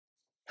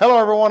Hello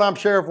everyone, I'm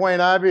Sheriff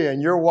Wayne Ivey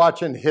and you're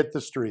watching Hit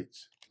the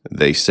Streets.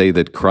 They say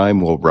that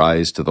crime will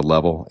rise to the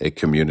level a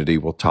community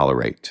will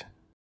tolerate.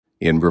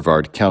 In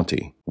Brevard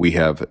County, we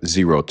have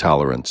zero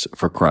tolerance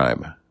for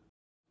crime.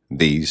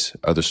 These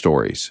are the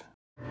stories.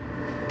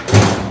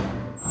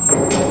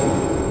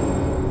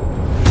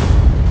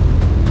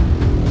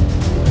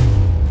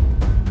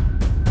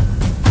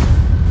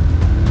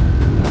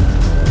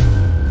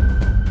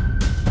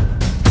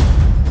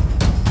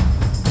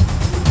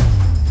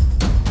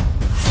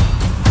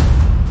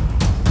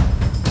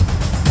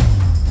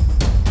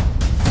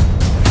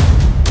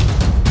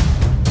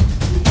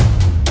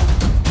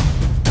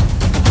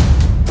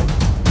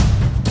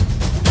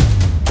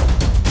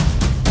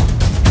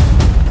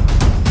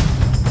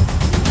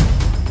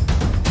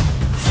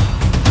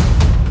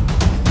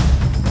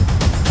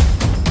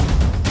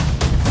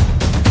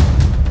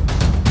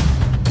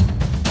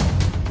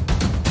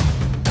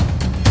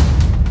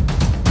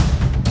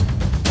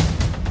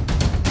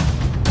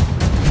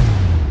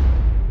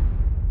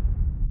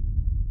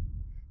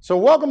 So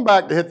welcome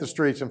back to Hit the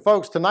Streets. And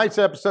folks, tonight's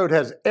episode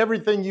has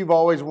everything you've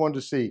always wanted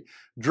to see.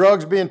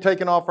 Drugs being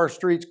taken off our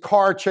streets,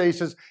 car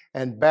chases,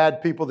 and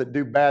bad people that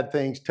do bad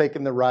things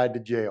taking the ride to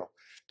jail.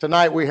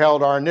 Tonight we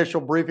held our initial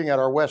briefing at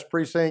our West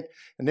Precinct,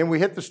 and then we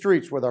hit the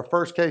streets with our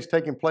first case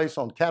taking place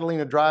on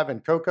Catalina Drive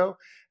in Cocoa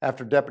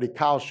after Deputy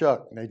Kyle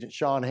Shuck and Agent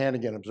Sean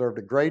Hannigan observed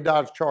a gray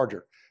Dodge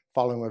Charger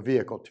following a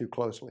vehicle too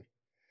closely.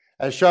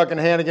 As Shuck and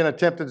Hannigan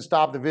attempted to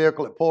stop the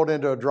vehicle, it pulled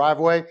into a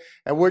driveway,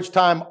 at which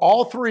time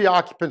all three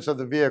occupants of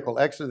the vehicle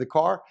exited the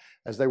car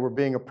as they were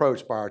being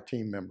approached by our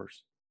team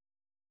members.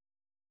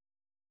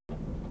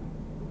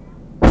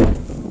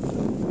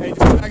 Hey, just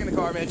get back in the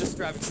car, man. Just a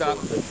traffic stop.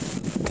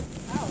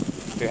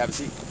 Okay, have a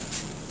seat.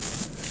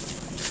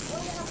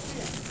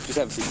 Just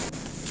have a seat.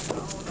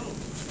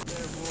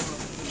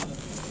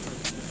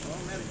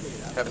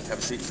 Have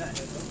a seat.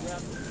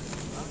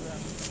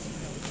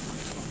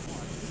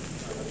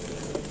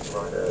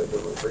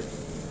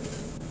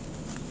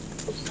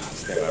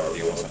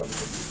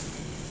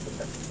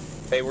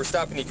 Hey, we're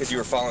stopping you because you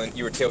were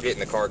tailgating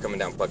the car coming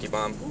down Bucky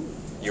Bomb.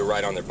 You were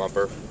right on their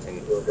bumper, and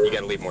you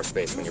got to leave more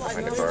space when you're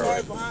behind the car.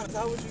 Right?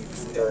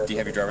 Do you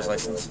have your driver's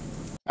license?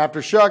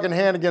 After Shuck and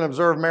Hannigan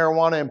observed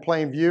marijuana in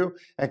plain view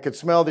and could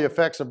smell the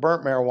effects of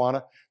burnt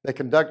marijuana, they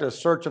conducted a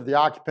search of the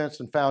occupants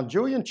and found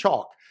Julian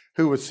Chalk,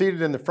 who was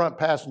seated in the front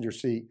passenger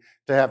seat,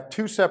 to have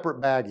two separate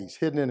baggies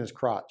hidden in his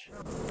crotch.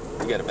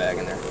 You got a bag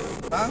in there.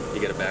 Huh?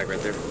 You got a bag right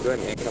there. Go ahead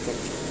and handcuff him.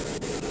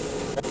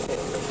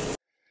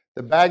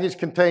 The baggies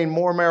contained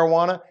more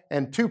marijuana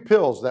and two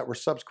pills that were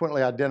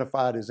subsequently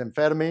identified as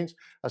amphetamines,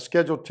 a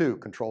Schedule II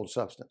controlled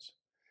substance.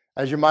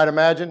 As you might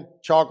imagine,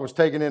 Chalk was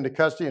taken into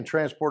custody and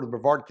transported to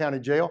Brevard County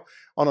Jail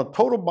on a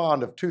total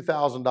bond of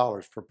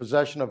 $2,000 for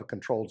possession of a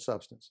controlled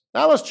substance.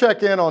 Now let's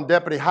check in on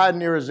Deputy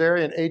Hayden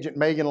Irizarry and Agent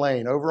Megan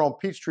Lane over on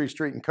Peachtree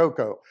Street in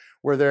Cocoa,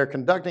 where they're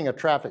conducting a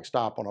traffic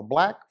stop on a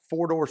black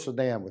four-door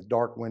sedan with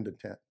dark window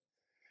tint.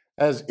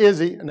 As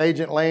Izzy and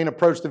Agent Lane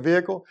approached the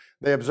vehicle,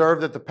 they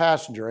observed that the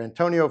passenger,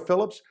 Antonio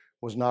Phillips,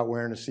 was not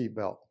wearing a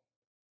seatbelt.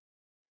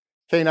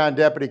 K-9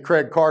 Deputy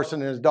Craig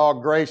Carson and his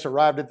dog Grace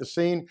arrived at the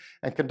scene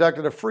and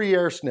conducted a free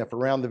air sniff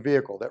around the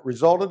vehicle that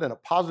resulted in a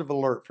positive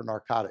alert for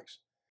narcotics.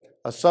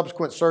 A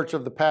subsequent search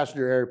of the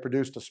passenger area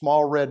produced a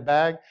small red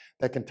bag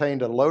that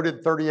contained a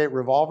loaded .38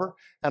 revolver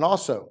and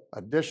also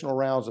additional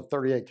rounds of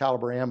 .38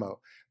 caliber ammo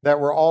that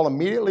were all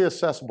immediately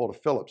accessible to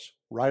Phillips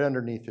right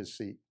underneath his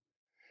seat.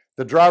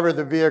 The driver of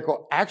the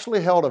vehicle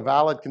actually held a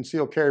valid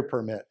concealed carry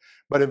permit,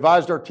 but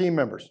advised our team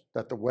members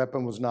that the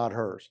weapon was not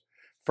hers.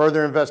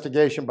 Further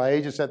investigation by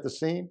agents at the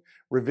scene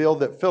revealed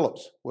that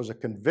Phillips was a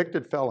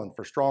convicted felon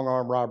for strong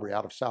arm robbery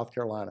out of South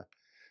Carolina.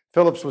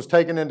 Phillips was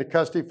taken into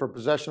custody for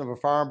possession of a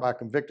firearm by a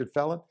convicted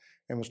felon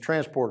and was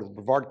transported to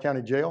Brevard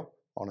County Jail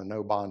on a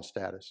no bond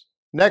status.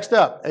 Next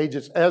up,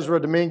 agents Ezra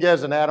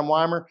Dominguez and Adam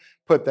Weimer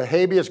put the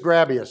habeas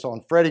grabius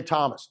on Freddie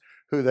Thomas,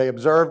 who they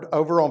observed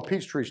over on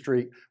Peachtree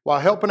Street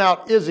while helping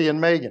out Izzy and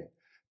Megan.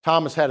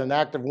 Thomas had an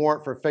active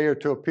warrant for failure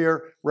to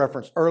appear,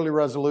 referenced early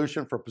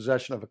resolution for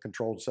possession of a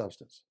controlled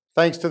substance.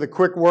 Thanks to the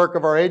quick work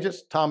of our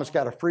agents, Thomas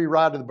got a free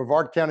ride to the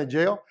Brevard County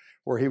Jail,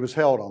 where he was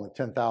held on a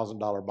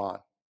 $10,000 bond.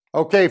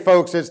 Okay,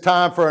 folks, it's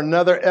time for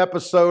another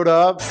episode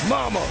of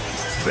Mama,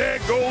 there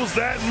goes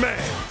that man.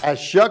 As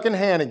Shuck and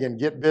Hannigan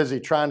get busy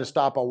trying to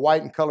stop a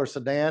white and color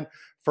sedan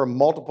for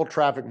multiple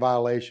traffic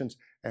violations,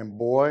 and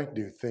boy,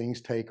 do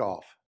things take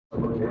off.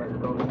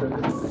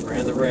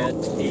 Ran the red,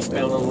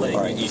 eastbound on Lake.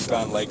 All right,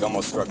 eastbound Lake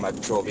almost struck my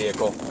patrol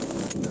vehicle.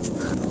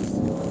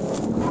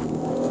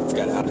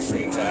 Got out of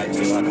street tag,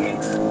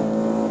 200.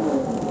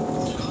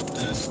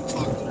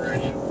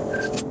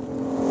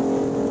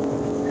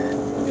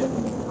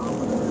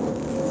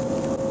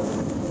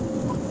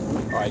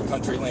 All right,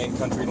 country lane,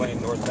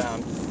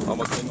 northbound,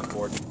 almost in the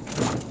port.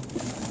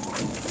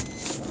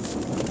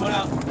 One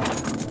out.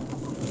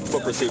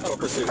 Foot pursuit.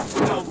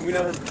 No, we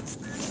know.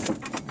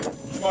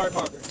 Jamari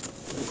Parker.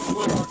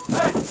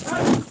 Hey!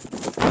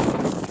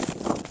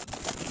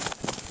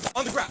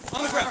 On the ground.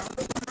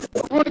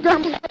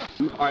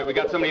 All right, we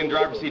got somebody in the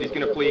driver's seat. He's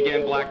going to flee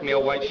again. Black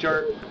male, white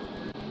shirt.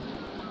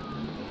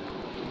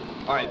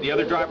 All right, the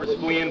other driver's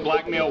fleeing.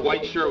 Black male,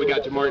 white shirt. We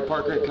got Jamari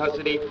Parker in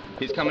custody.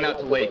 He's coming out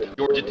to Lake.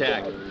 Georgia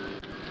tag.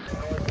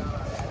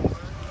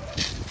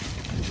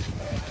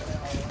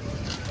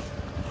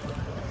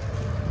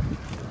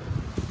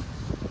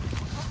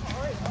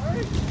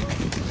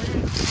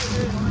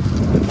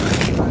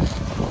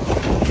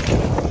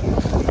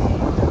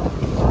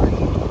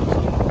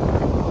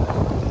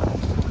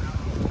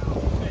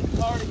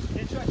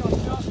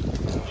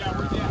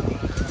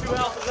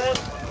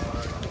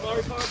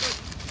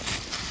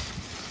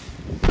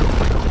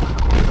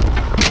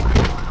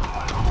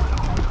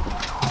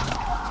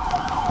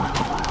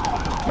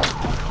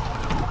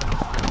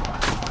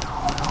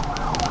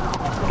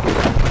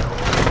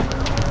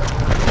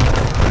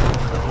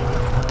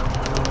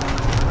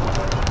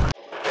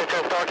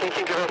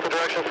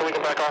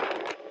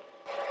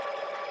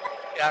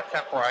 Yeah,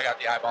 10-4, I got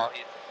the eyeball.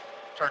 He's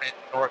turning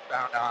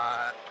northbound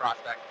on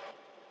Prospect.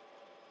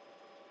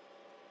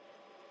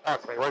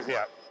 Okay, where's he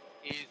at?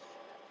 He's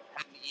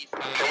heading east.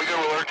 Can we go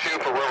alert 2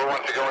 for whoever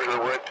wants to go into the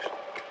woods?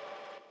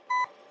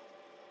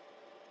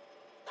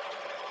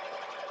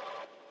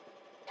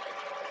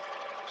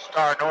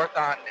 Star north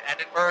on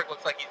Edinburgh.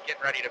 Looks like he's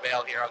getting ready to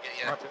bail here. I'll get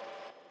you.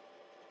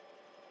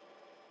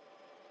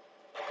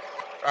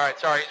 Alright,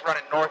 sorry, he's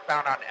running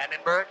northbound on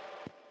Edinburgh.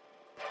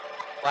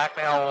 Black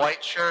male,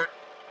 white shirt,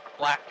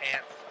 black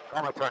pants.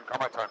 On my turn, on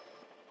my turn.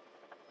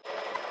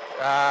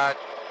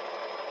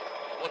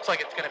 Looks like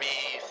it's going to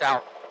be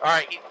south.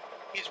 Alright,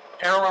 he's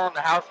paralleling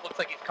the house. Looks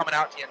like he's coming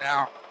out to you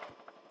now.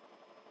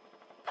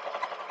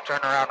 Turn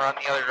around, run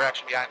the other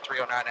direction behind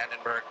 309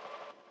 Edinburgh.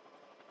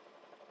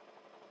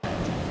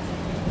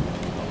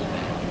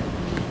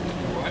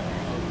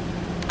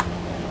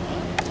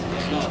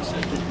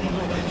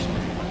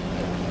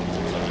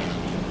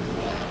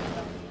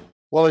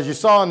 Well, as you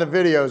saw in the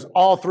videos,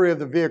 all three of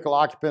the vehicle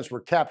occupants were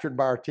captured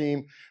by our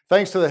team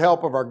thanks to the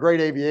help of our great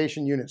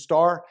aviation unit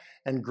STAR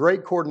and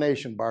great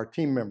coordination by our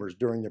team members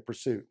during the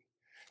pursuit.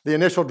 The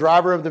initial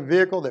driver of the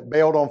vehicle that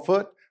bailed on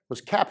foot was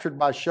captured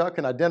by Shuck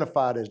and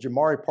identified as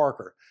Jamari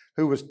Parker,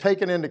 who was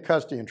taken into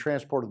custody and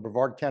transported to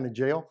Brevard County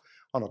Jail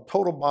on a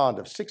total bond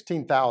of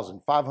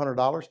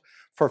 $16,500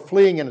 for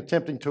fleeing and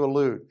attempting to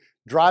elude,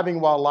 driving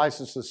while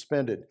license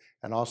suspended,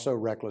 and also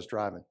reckless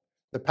driving.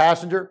 The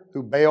passenger,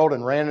 who bailed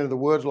and ran into the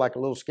woods like a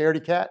little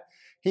scaredy cat,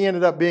 he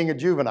ended up being a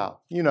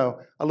juvenile, you know,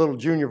 a little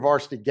junior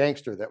varsity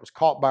gangster that was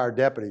caught by our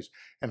deputies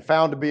and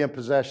found to be in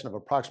possession of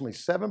approximately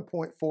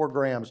 7.4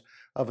 grams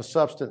of a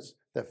substance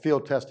that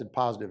field tested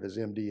positive as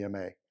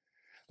MDMA.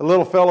 The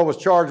little fellow was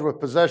charged with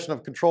possession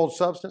of controlled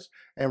substance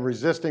and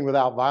resisting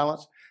without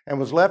violence and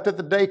was left at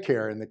the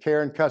daycare in the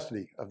care and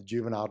custody of the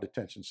Juvenile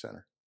Detention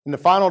Center. And the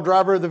final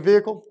driver of the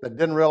vehicle that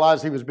didn't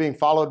realize he was being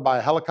followed by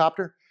a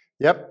helicopter,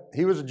 yep,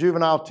 he was a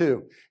juvenile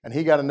too, and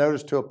he got a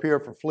notice to appear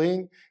for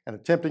fleeing and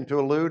attempting to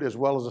elude, as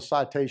well as a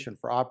citation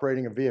for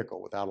operating a vehicle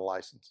without a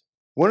license.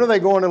 When are they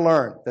going to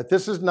learn that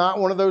this is not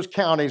one of those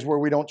counties where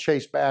we don't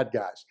chase bad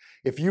guys?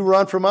 If you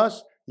run from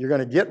us, you're going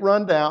to get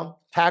run down,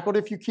 tackled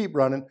if you keep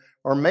running,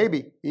 or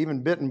maybe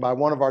even bitten by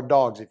one of our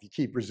dogs if you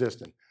keep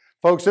resisting.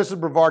 Folks, this is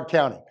Brevard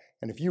County,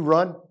 and if you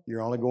run,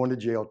 you're only going to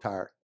jail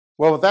tired.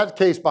 Well, with that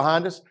case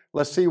behind us,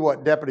 let's see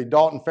what Deputy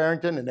Dalton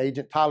Farrington and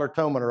Agent Tyler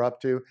Toman are up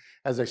to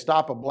as they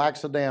stop a black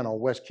sedan on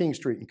West King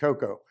Street in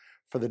Cocoa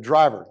for the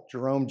driver,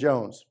 Jerome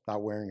Jones,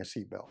 not wearing a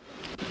seatbelt.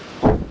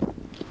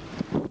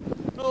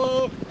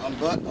 Hello. I'm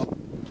Buck.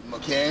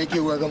 Mechanic,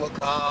 you work on my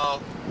car.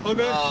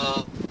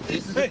 Okay.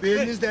 This is a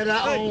business that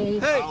I own.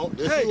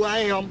 This is who I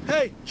am.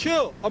 Hey,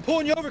 chill. I'm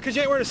pulling you over because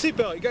you ain't wearing a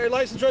seatbelt. You got your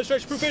license,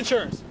 registration, proof,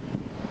 insurance.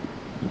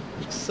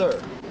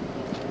 Sir.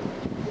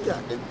 You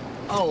got the...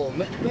 Oh,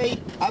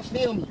 man, I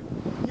filmed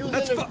you.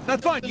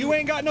 That's fine. You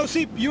ain't got no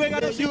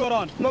seatbelt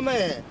on. My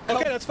man.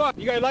 Okay, that's fine.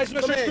 You got your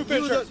license, registration,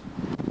 proof, insurance.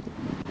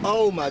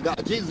 Oh my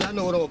God, Jesus, I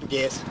know what I'm up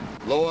against.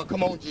 Lord,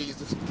 come on,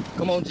 Jesus.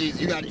 Come on, Jesus.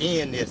 You got to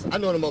end this. I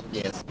know what I'm up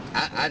against.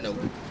 I know.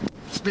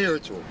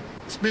 Spiritual.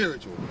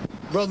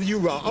 Brother, you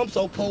wrong. I'm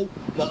so poor.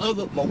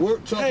 My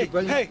work truck is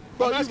bringing. Hey,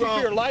 brother, I'm asking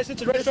for your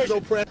license and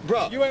registration.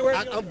 Bro, you ain't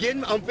wearing.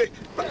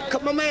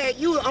 My man,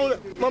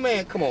 my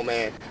man, come on,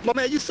 man. My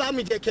man, you saw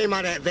me just came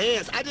out of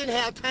advance. I didn't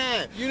have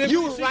time. You didn't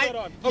put your seatbelt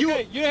on.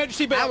 Okay, you didn't have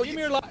your seatbelt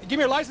on. Give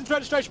me your license,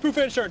 registration, proof,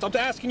 insurance. I'm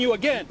asking you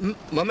again.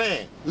 My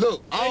man,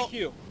 look. Thank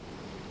you.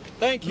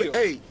 Thank you.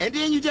 Hey, and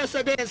then you just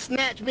sat there and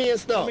snatched me and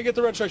stuff. Let me get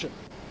the registration.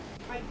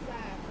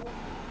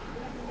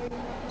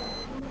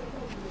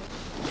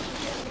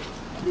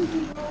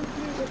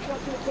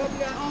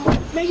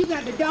 Man, you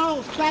got the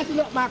dogs clapping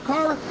up my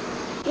car.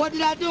 What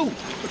did I do?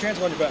 Put your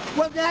hands on your back.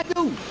 What did I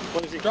do?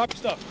 What is it? Drop your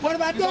stuff. What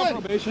have I done? You're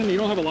on probation. You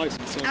don't have a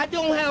license. So. I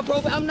don't have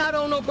probation. I'm not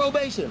on no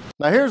probation.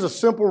 Now here's a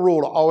simple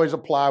rule to always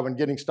apply when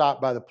getting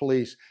stopped by the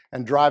police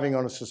and driving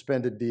on a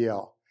suspended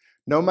DL.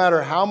 No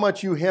matter how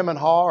much you hem and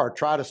haw or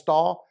try to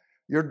stall,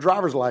 your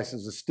driver's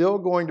license is still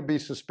going to be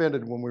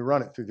suspended when we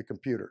run it through the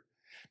computer.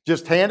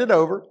 Just hand it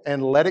over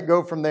and let it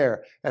go from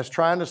there, as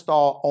trying to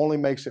stall only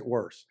makes it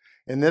worse.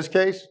 In this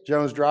case,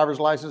 Jones' driver's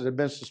license had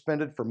been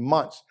suspended for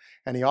months,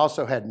 and he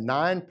also had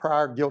 9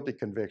 prior guilty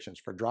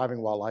convictions for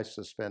driving while license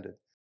suspended.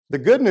 The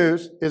good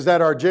news is that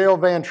our jail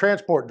van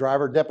transport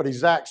driver, Deputy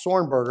Zach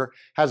Sornberger,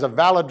 has a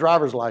valid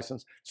driver's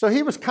license, so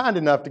he was kind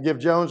enough to give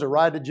Jones a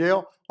ride to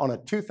jail on a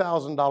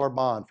 $2,000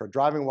 bond for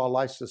driving while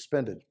license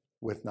suspended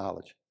with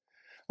knowledge.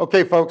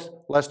 Okay, folks,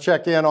 let's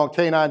check in on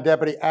K-9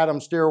 Deputy Adam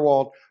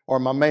Steerwald, or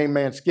my main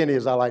man Skinny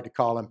as I like to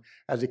call him,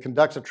 as he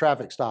conducts a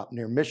traffic stop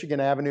near Michigan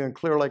Avenue and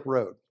Clear Lake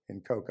Road in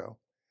Cocoa.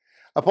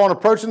 Upon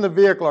approaching the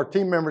vehicle, our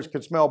team members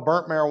could smell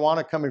burnt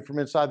marijuana coming from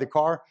inside the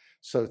car,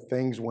 so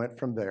things went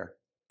from there.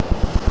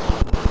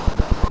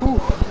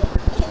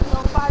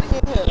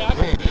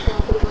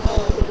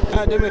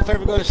 Do me a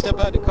favor, go ahead and step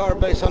out the car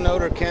based on the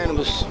odor of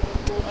cannabis.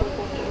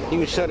 You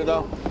can shut it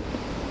off.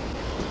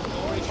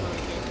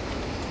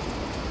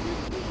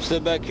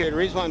 Sit back here. The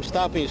reason why I'm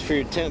stopping is for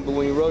your tent, but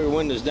when you roll your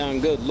windows down,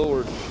 good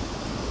Lord.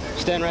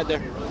 Stand right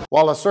there.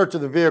 While a search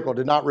of the vehicle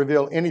did not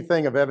reveal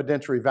anything of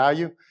evidentiary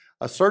value,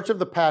 a search of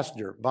the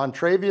passenger, Von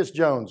Travius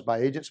Jones, by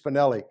Agent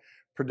Spinelli,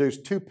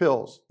 produced 2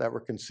 pills that were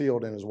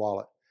concealed in his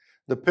wallet.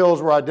 The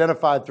pills were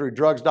identified through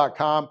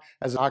drugs.com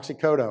as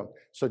oxycodone,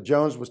 so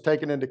Jones was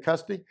taken into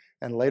custody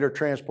and later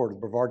transported to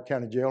Brevard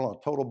County Jail on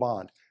a total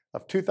bond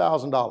of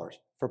 $2,000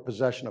 for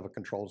possession of a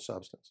controlled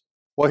substance.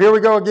 Well, here we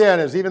go again,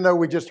 as even though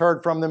we just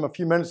heard from them a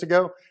few minutes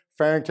ago,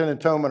 Farrington and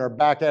Toman are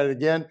back at it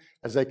again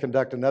as they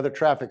conduct another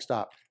traffic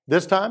stop,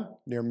 this time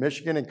near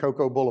Michigan and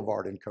Cocoa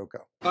Boulevard in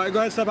Cocoa. All right, go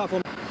ahead and step out for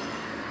me.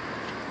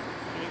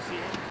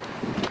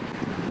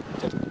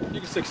 You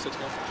can 6-6,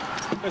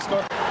 man. Nice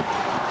car.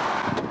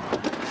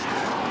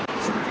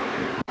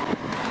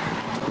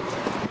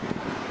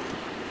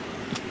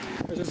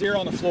 There's a 0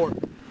 on the floor.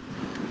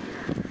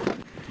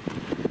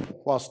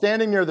 While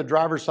standing near the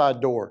driver's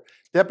side door,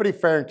 Deputy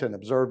Farrington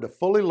observed a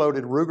fully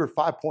loaded Ruger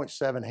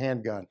 5.7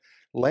 handgun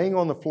laying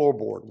on the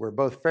floorboard where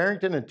both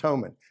Farrington and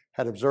Toman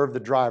had observed the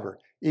driver,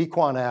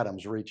 Equan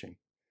Adams, reaching.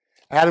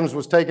 Adams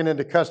was taken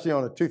into custody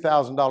on a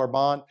 $2,000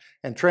 bond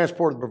and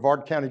transported to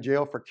Brevard County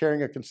Jail for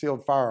carrying a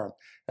concealed firearm,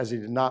 as he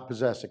did not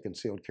possess a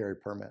concealed carry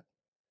permit.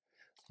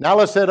 Now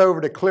let's head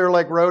over to Clear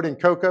Lake Road in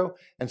Cocoa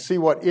and see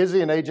what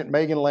Izzy and Agent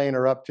Megan Lane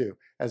are up to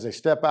as they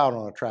step out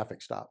on a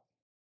traffic stop.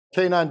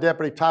 K-9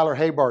 Deputy Tyler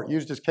Habart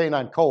used his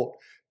K-9 Colt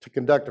to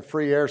conduct a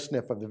free air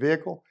sniff of the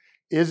vehicle.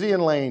 Izzy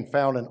and Lane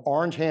found an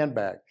orange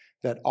handbag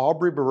that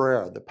Aubrey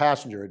Barrera, the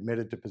passenger,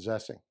 admitted to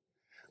possessing.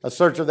 A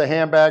search of the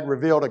handbag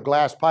revealed a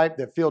glass pipe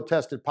that field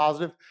tested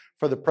positive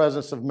for the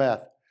presence of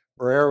meth.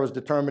 Barrera was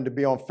determined to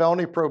be on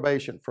felony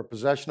probation for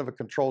possession of a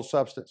controlled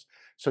substance,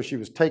 so she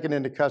was taken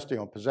into custody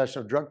on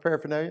possession of drug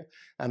paraphernalia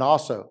and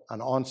also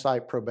an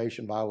on-site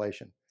probation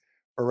violation.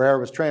 Barrera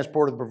was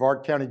transported to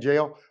Brevard County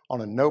Jail on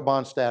a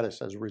no-bond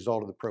status as a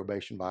result of the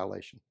probation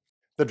violation.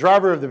 The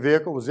driver of the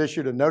vehicle was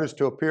issued a notice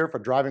to appear for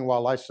driving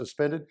while license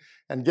suspended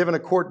and given a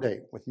court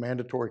date with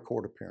mandatory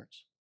court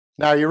appearance.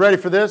 Now, are you ready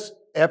for this?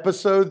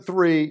 Episode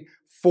 3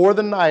 for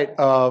the night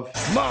of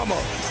Mama,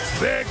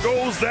 there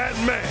goes that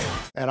man.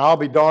 And I'll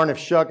be darned if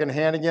Shuck and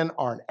Hannigan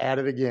aren't at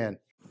it again.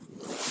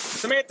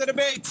 Samantha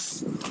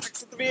debates.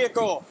 Exit the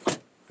vehicle.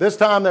 This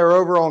time they were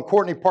over on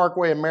Courtney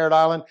Parkway in Merritt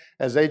Island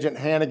as Agent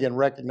Hannigan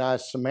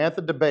recognized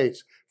Samantha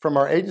Debates from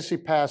our agency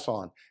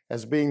pass-on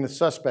as being the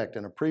suspect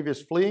in a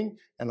previous fleeing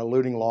and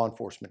eluding law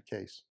enforcement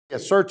case. A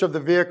search of the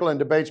vehicle and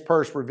Debates'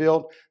 purse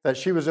revealed that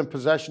she was in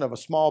possession of a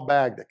small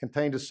bag that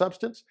contained a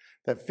substance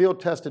that field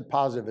tested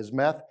positive as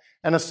meth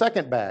and a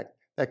second bag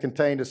that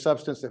contained a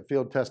substance that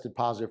field tested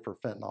positive for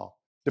fentanyl.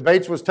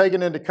 Debates was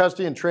taken into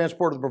custody and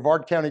transported to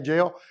Brevard County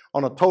Jail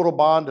on a total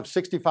bond of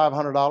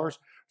 $6,500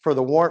 for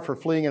the warrant for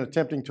fleeing and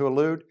attempting to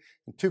elude,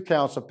 and 2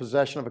 counts of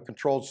possession of a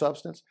controlled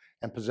substance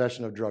and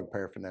possession of drug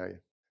paraphernalia.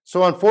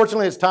 So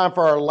unfortunately, it's time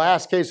for our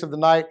last case of the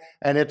night,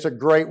 and it's a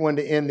great one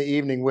to end the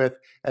evening with,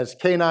 as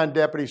K-9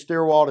 Deputy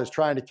Steerwald is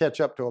trying to catch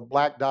up to a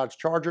black Dodge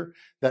Charger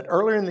that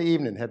earlier in the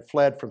evening had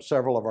fled from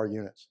several of our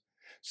units.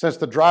 Since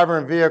the driver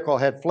and vehicle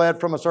had fled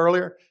from us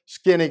earlier,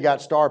 Skinny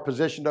got Star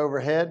positioned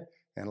overhead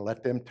and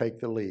let them take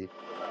the lead.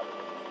 All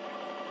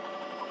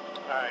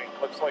right,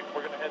 looks like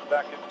we're going to head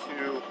back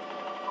into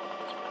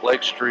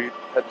Blake Street,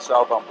 heading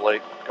south on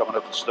Blake, coming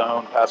up to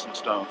Stone, passing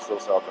Stone, still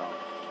southbound.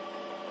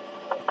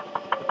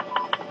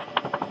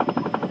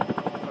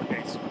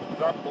 Okay, so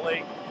we're on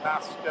Blake,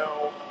 past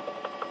Stone,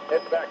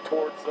 head back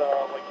towards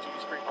like G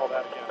Street and all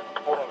that again.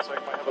 Hold on a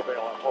second, I have a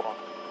bailout. Hold on.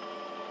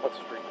 What's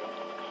the street doing?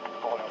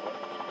 Hold on.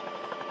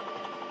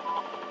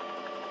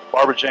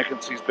 Barbara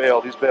Jenkins, he's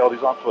bailed. He's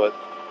on foot.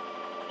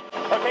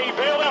 Okay, he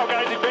bailed out,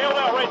 guys. He bailed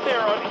out right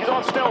there. He's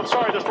on Stone.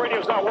 Sorry, this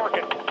radio's not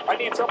working. I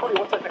need somebody.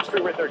 What's that next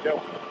street right there,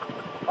 Joe?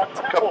 On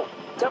Temple.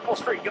 Temple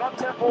Street. Get on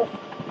Temple.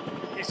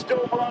 He's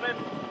still running.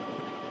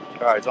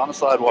 All right, he's on the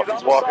sidewalk.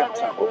 He's walking.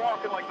 We're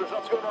walking like there's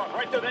nothing going on.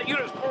 Right there, that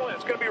unit is pulling in.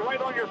 It's going to be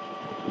right on your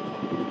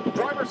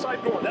driver's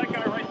side door. That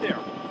guy right there.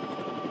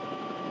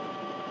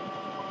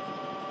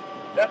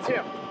 That's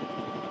him.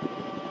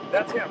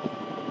 That's him.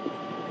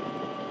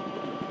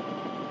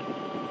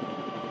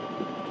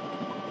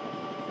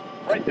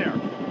 Right there.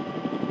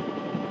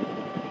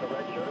 The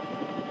red shirt?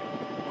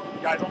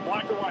 Guys, on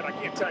black or white, I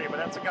can't tell you, but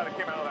that's the guy that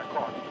came out of that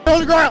car. Get on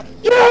the ground!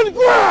 Get on the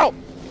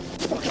ground!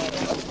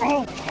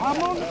 Oh,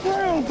 I'm on the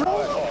ground,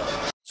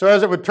 bro. So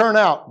as it would turn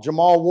out,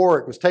 Jamal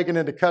Warwick was taken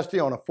into custody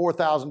on a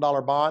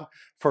 $4,000 bond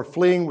for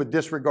fleeing with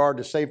disregard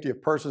to safety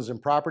of persons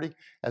and property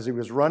as he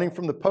was running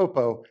from the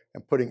popo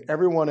and putting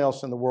everyone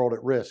else in the world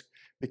at risk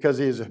because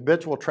he is a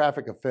habitual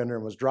traffic offender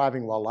and was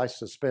driving while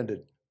license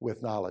suspended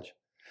with knowledge.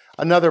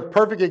 Another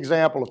perfect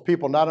example of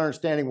people not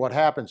understanding what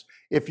happens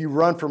if you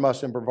run from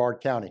us in Brevard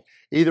County,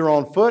 either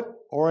on foot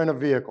or in a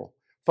vehicle.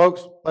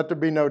 Folks, let there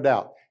be no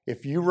doubt.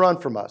 If you run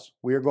from us,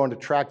 we are going to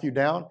track you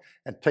down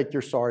and take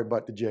your sorry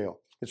butt to jail.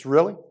 It's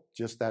really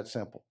just that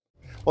simple.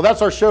 Well,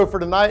 that's our show for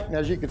tonight. And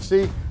as you can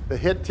see, the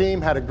HIT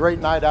team had a great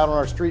night out on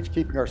our streets,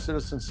 keeping our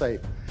citizens safe.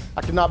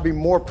 I could not be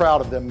more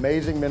proud of the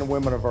amazing men and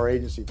women of our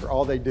agency for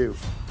all they do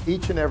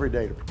each and every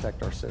day to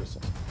protect our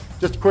citizens.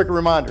 Just a quick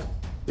reminder,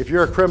 if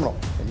you're a criminal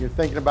and you're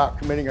thinking about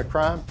committing a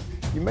crime,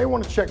 you may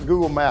want to check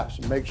Google Maps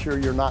and make sure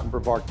you're not in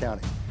Brevard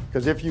County.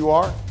 Because if you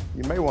are,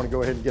 you may want to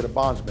go ahead and get a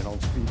bondsman on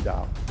speed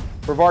dial.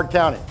 Brevard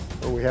County,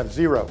 where we have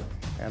zero,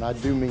 and I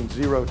do mean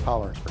zero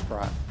tolerance for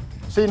crime.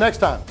 See you next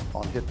time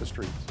on Hit the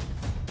Streets.